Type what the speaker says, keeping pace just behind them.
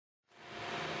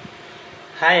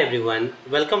Hi everyone,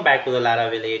 welcome back to the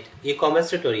Laravel 8 e-commerce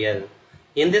tutorial.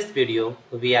 In this video,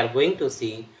 we are going to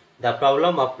see the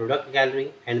problem of product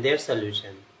gallery and their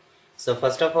solution. So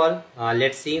first of all,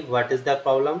 let's see what is the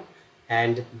problem,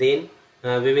 and then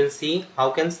we will see how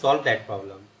can solve that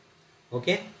problem.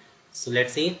 Okay, so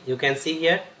let's see. You can see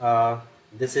here,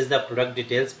 this is the product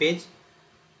details page,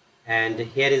 and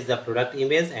here is the product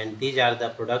image, and these are the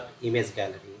product image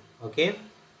gallery. Okay,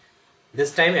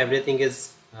 this time everything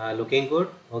is looking good.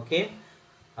 Okay,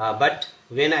 but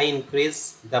when I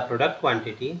increase the product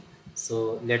quantity,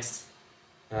 so let's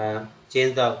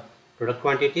change the product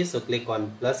quantity. So click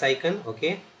on plus icon.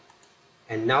 Okay,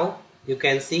 and now you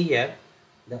can see here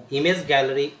the image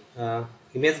gallery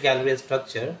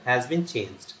structure has been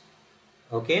changed.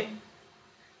 Okay,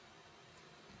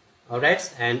 alright,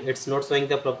 and it's not showing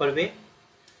the proper way.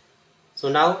 So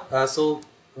now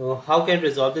how can we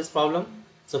resolve this problem?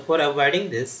 So for avoiding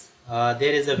this,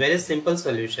 there is a very simple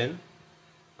solution.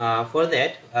 For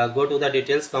that, go to the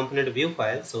details component view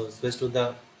file. So switch to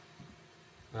the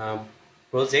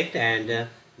project and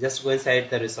just go inside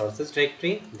the resources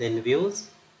directory, then views,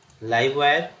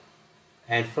 livewire,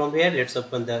 and from here let's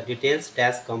open the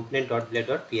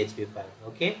details-component.blade.php file.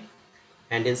 Okay,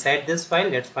 and inside this file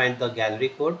let's find the gallery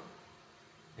code,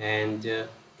 and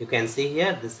you can see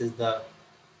here this is the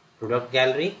product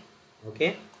gallery.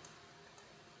 Okay,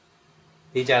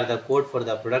 these are the code for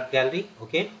the product gallery.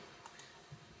 Okay,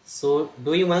 so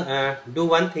do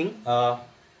one thing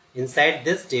inside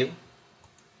this div.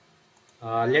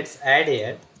 Let's add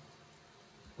here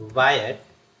wire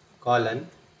colon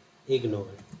ignore.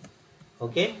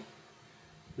 Okay,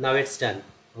 now it's done.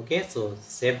 Okay, so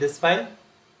save this file,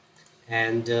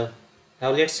 and now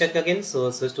let's check again.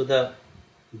 So switch to the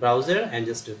browser and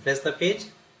just refresh the page.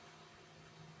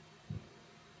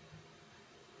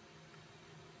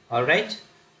 Alright,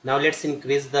 now let's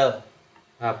increase the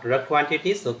product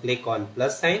quantity. So click on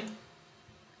plus sign,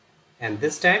 and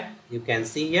this time you can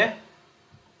see here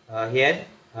there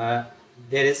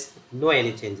is no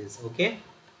any changes. Okay,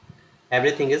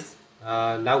 everything is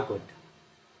now good.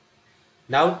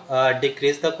 Now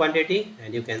decrease the quantity,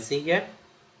 and you can see here,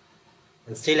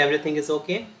 and still everything is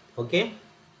okay. Okay,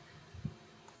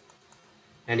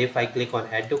 and if I click on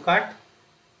add to cart,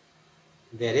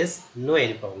 there is no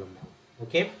any problem now.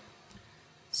 Okay,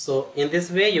 so in this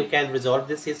way you can resolve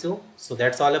this issue. So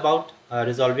that's all about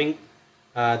resolving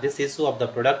this issue of the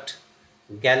product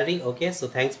gallery. Okay, so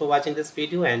thanks for watching this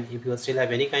video, and if you still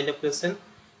have any kind of question,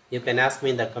 you can ask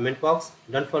me in the comment box.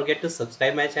 Don't forget to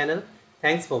subscribe my channel.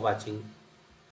 Thanks for watching.